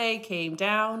quickly as they came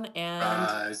down and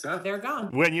Rise up. they're gone.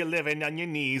 When you're living on your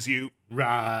knees, you...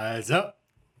 Rise up.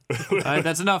 All right,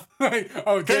 that's enough.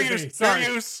 Oh, Fair Disney. use, fair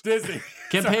Sorry. use. Disney.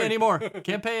 Can't pay Sorry. any more.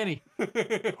 Can't pay any.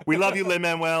 We love you,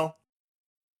 Lin-Manuel.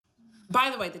 By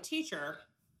the way, the teacher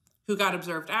who got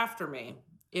observed after me,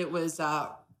 it was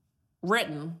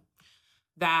written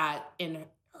that in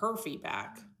her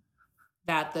feedback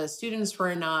that the students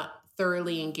were not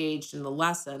thoroughly engaged in the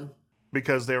lesson.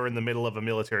 Because they were in the middle of a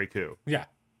military coup. Yeah.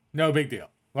 No big deal.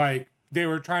 Like, they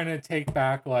were trying to take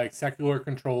back like secular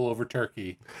control over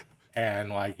Turkey, and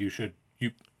like you should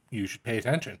pay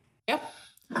attention. Yep.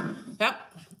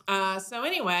 So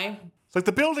anyway, It's like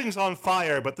the building's on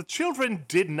fire, but the children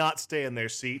did not stay in their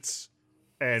seats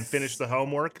and finish the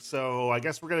homework, so I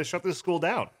guess we're going to shut this school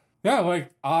down. Yeah, like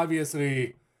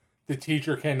obviously the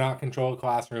teacher cannot control a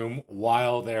classroom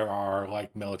while there are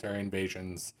like military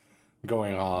invasions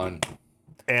going on.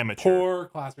 Amateur. Poor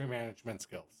classroom management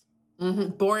skills.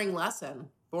 boring lesson.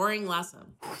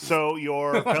 So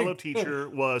your fellow teacher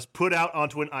was put out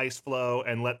onto an ice floe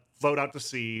and let float out to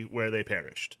sea where they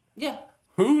perished. Yeah.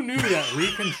 Who knew that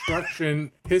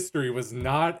Reconstruction history was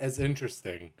not as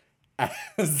interesting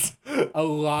as a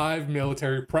live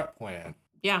military prep plan?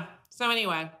 Yeah. So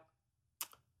anyway,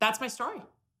 that's my story.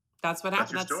 That's what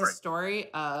happened. your That's the story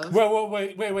of. Well,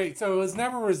 wait. So it was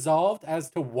never resolved as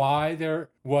to why there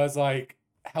was like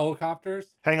helicopters?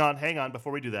 Hang on,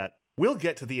 before we do that. We'll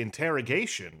get to the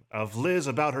interrogation of Liz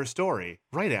about her story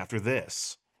right after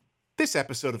this. This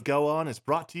episode of Go On is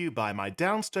brought to you by my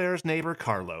downstairs neighbor,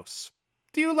 Carlos.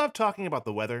 Do you love talking about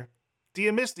the weather? Do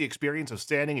you miss the experience of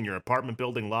standing in your apartment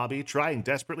building lobby trying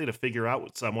desperately to figure out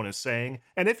what someone is saying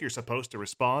and if you're supposed to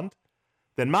respond?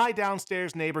 Then my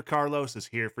downstairs neighbor, Carlos, is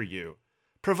here for you,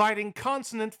 providing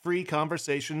consonant-free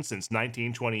conversation since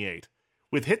 1928,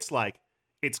 with hits like,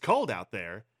 "It's cold out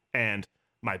there," and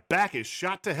 "My back is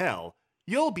shot to hell."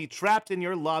 You'll be trapped in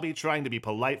your lobby trying to be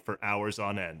polite for hours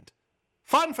on end.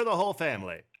 Fun for the whole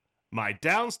family. My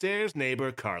downstairs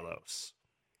neighbor, Carlos.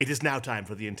 It is now time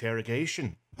for the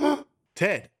interrogation.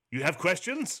 Ted, you have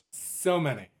questions? So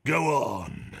many. Go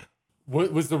on.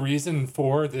 What was the reason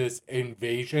for this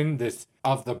invasion, this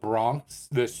of the Bronx,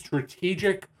 the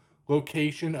strategic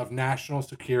location of national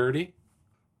security?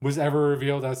 Was ever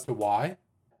revealed as to why?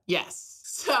 Yes.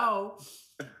 So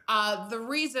the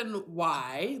reason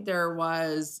why there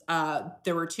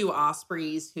were two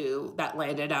ospreys that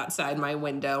landed outside my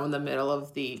window in the middle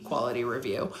of the quality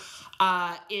review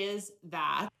is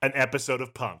that An episode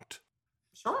of Punk'd.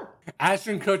 sure.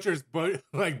 Ashton Kutcher's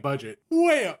budget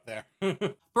way up there.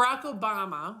 Barack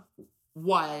Obama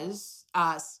was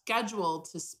scheduled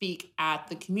to speak at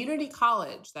the community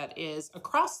college that is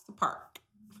across the park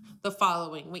the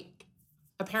following week.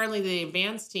 Apparently, the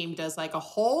advance team does like a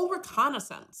whole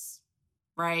reconnaissance,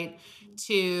 right,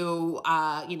 to,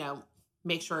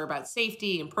 make sure about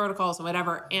safety and protocols and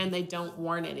whatever, and they don't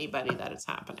warn anybody that it's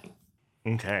happening.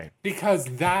 Okay. Because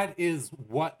that is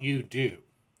what you do.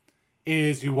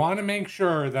 Is you want to make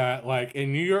sure that, like,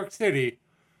 in New York City,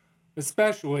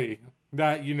 especially,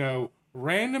 that,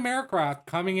 random aircraft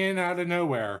coming in out of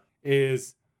nowhere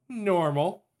is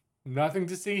normal. Nothing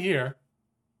to see here.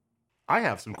 I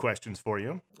have some questions for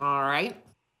you. All right.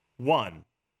 1.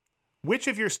 Which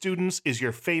of your students is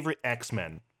your favorite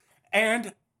X-Men?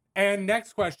 And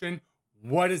next question,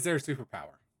 what is their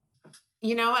superpower?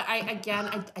 You know what? I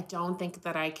don't think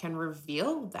that I can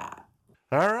reveal that.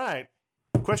 All right.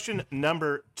 Question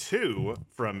number 2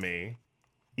 from me.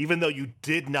 Even though you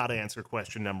did not answer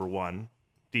question number 1,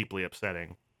 deeply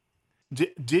upsetting.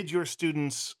 Did your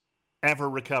students ever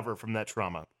recover from that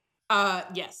trauma?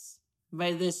 Yes.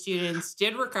 But the students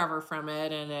did recover from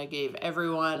it, and I gave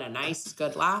everyone a nice,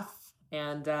 good laugh.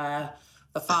 And the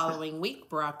following week,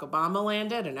 Barack Obama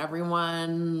landed, and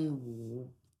everyone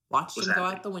watched him go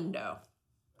out the window.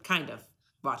 Kind of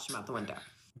watched him out the window.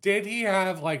 Did he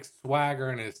have, like, swagger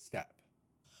in his step?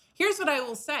 Here's what I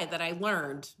will say that I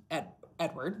learned,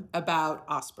 Edward, about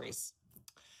ospreys.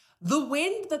 The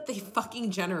wind that they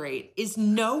fucking generate is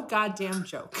no goddamn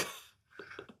joke.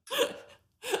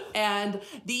 And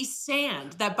the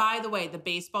sand that, by the way, the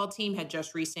baseball team had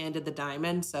just resanded the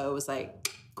diamond, so it was like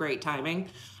great timing.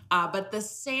 But the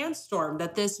sandstorm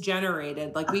that this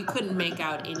generated, like, we couldn't make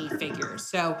out any figures.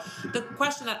 So the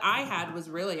question that I had was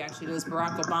really actually, does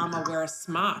Barack Obama wear a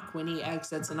smock when he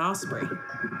exits an osprey?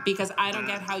 Because I don't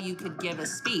get how you could give a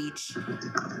speech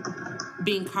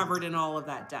being covered in all of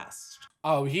that dust.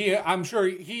 Oh, I'm sure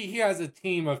he has a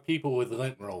team of people with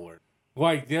lint rollers.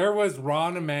 Like, there was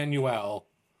Ron Emanuel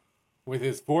with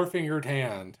his 4-fingered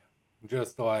hand,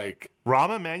 just like...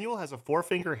 Rahm Emanuel has a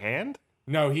 4-finger hand?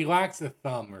 No, he lacks a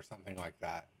thumb or something like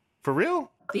that. For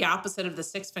real? The opposite of the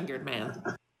 6-fingered man.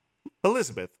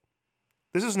 Elizabeth,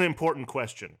 this is an important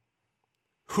question.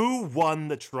 Who won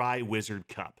the Tri-Wizard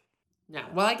Cup? No,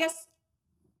 well, I guess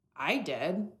I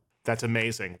did. That's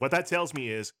amazing. What that tells me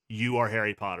is you are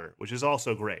Harry Potter, which is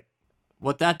also great.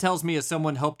 What that tells me is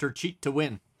someone helped her cheat to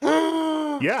win.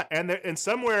 Yeah, and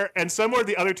somewhere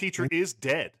the other teacher is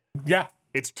dead. Yeah.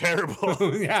 It's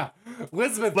terrible. Yeah.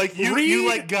 Elizabeth, Like you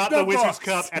read got the Wizard's books.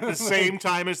 Cup at the same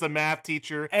time as the math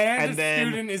teacher, and a then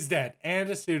student is dead. And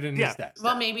a student Yeah. is dead.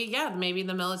 Well, maybe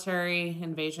the military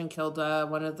invasion killed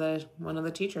one of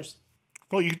the teachers.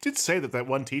 well, you did say that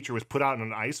one teacher was put out on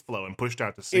an ice floe and pushed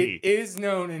out to sea. It is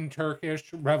known in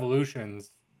Turkish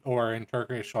revolutions or in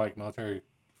Turkish like military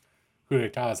coup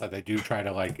d'etats that they do try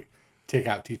to like take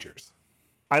out teachers.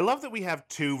 I love that we have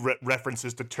two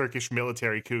references to Turkish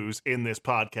military coups in this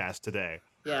podcast today.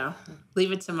 Yeah,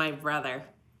 leave it to my brother.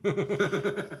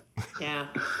 Yeah.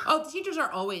 Oh, the teachers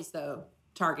are always though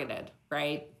targeted,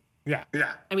 right? Yeah.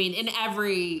 Yeah. I mean, in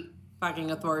every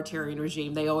fucking authoritarian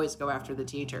regime, they always go after the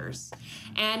teachers.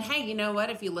 And hey, you know what?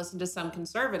 If you listen to some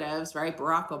conservatives, right?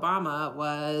 Barack Obama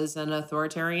was an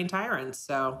authoritarian tyrant.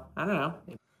 So I don't know.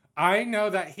 I know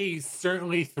that he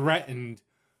certainly threatened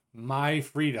my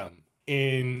freedom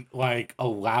in like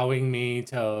allowing me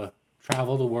to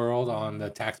travel the world on the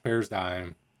taxpayer's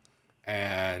dime.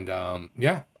 And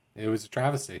yeah, it was a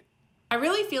travesty. I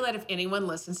really feel that if anyone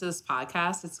listens to this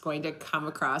podcast, it's going to come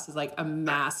across as like a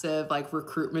massive like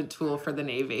recruitment tool for the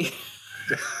Navy.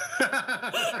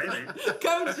 Really?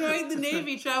 Come join the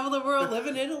Navy, travel the world, live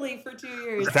in Italy for 2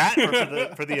 years. That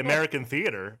or for the American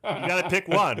theater. You got to pick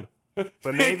one.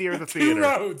 The Navy or the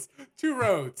theater. Two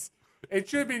roads. It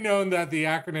should be known that the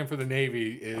acronym for the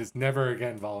Navy is never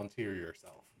again volunteer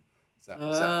yourself. So,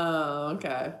 Oh,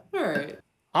 okay. All right.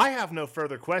 I have no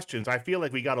further questions. I feel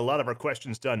like we got a lot of our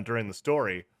questions done during the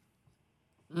story.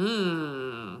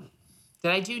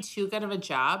 Did I do too good of a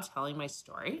job telling my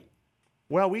story?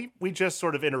 Well, we just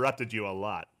sort of interrupted you a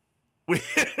lot. We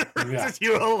interrupted Yeah.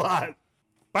 you a lot.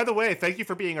 By the way, thank you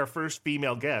for being our first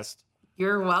female guest.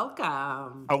 You're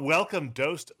welcome. A welcome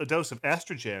dose of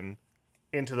estrogen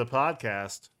into the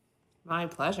podcast. My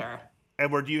pleasure.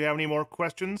 Edward, do you have any more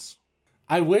questions?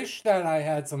 I wish that I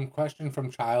had some question from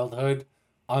childhood,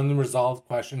 unresolved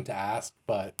question to ask,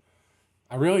 but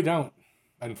I really don't.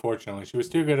 Unfortunately, she was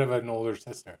too good of an older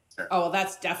sister. Oh, well,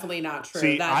 that's definitely not true.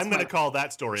 See, That's I'm going to my- call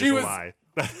that story She as a was- lie.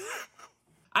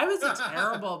 I was a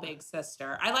terrible big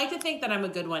sister. I like to think that I'm a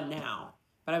good one now,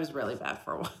 but I was really bad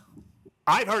for a while.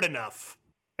 I've heard enough.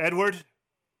 Edward,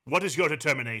 what is your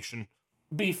determination?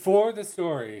 Before the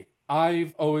story,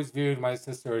 I've always viewed my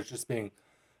sister as just being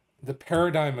the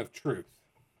paradigm of truth.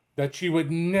 That she would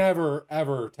never,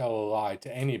 ever tell a lie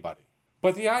to anybody.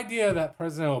 But the idea that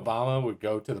President Obama would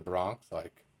go to the Bronx,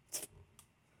 like,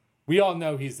 we all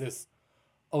know he's this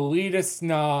elitist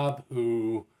snob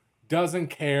who doesn't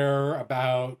care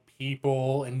about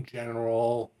people in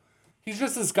general. He's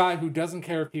just this guy who doesn't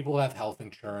care if people have health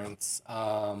insurance.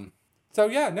 So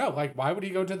yeah, no, like, why would he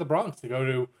go to the Bronx to go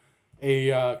to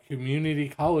a community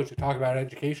college to talk about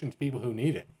education to people who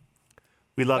need it?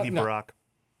 We love you, No. Barack.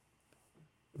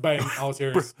 But in all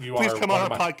seriousness, you Please are come one on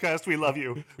of our my, podcast. We love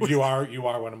you. you are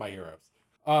one of my heroes.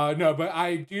 No, but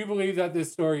I do believe that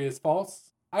this story is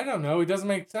false. I don't know. It doesn't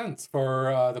make sense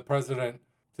for the president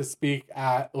to speak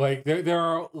at, like, there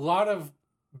are a lot of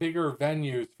bigger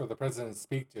venues for the president to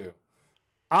speak to.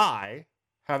 I,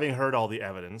 having heard all the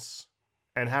evidence,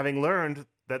 and having learned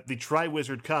that the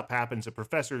Triwizard Cup happens at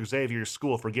Professor Xavier's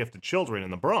School for Gifted Children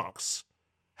in the Bronx,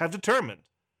 have determined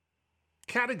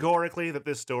categorically that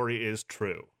this story is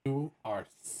true. You are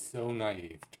so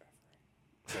naive,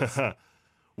 Jeffrey.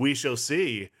 We shall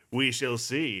see. We shall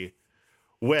see.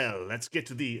 Well, let's get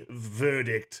to the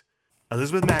verdict.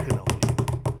 Elizabeth McAnulty,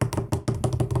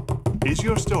 is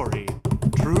your story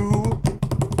true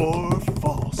or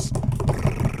false?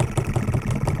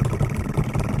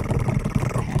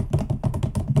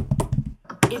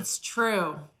 It's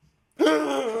true. Yeah!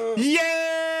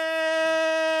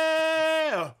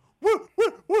 Woo,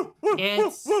 woo, woo, woo,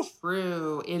 It's woo, woo.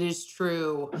 true. It is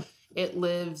true. It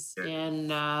lives in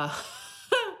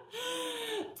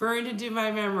burned into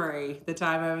my memory the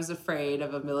time I was afraid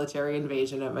of a military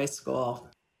invasion at my school.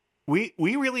 We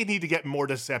really need to get more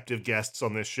deceptive guests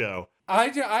on this show. I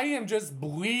am just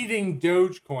bleeding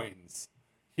Dogecoins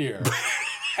here.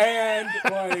 And,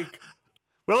 like,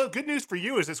 Well, good news for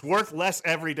you is it's worth less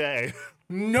every day.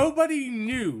 nobody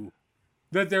knew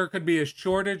that there could be a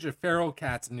shortage of feral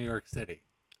cats in New York City.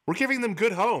 We're giving them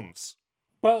good homes.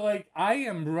 But, like, I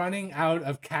am running out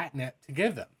of catnip to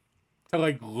give them. To,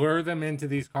 like, lure them into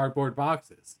these cardboard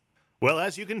boxes. Well,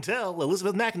 as you can tell,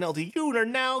 Elizabeth McAnulty, you are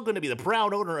now going to be the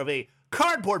proud owner of a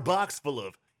cardboard box full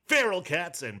of feral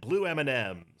cats and blue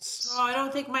M&Ms. Oh, I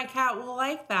don't think my cat will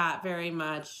like that very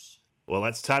much. Well,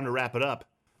 it's time to wrap it up.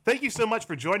 Thank you so much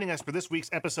for joining us for this week's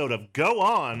episode of Go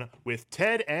On with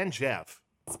Ted and Jeff.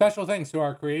 Special thanks to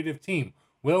our creative team,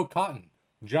 Will Cotton,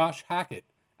 Josh Hackett,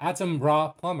 Atom Bra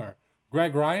Plumber,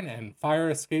 Greg Ryan, and Fire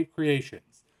Escape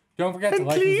Creations. Don't forget to And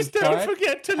like and please subscribe. don't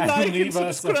forget to and like and leave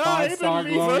us a subscribe 5-star and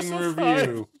leave us glowing a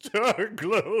review. 5-star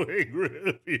glowing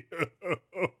review.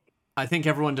 I think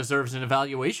everyone deserves an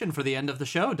evaluation for the end of the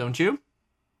show, don't you?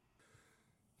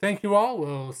 Thank you all.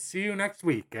 We'll see you next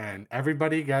week. And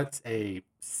everybody gets a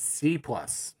C+.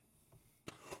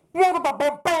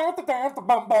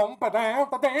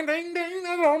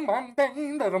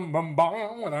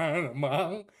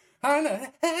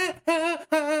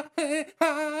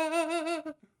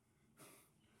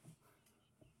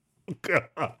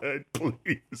 God,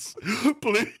 please,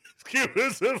 please give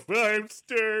us a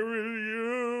 5-star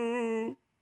review.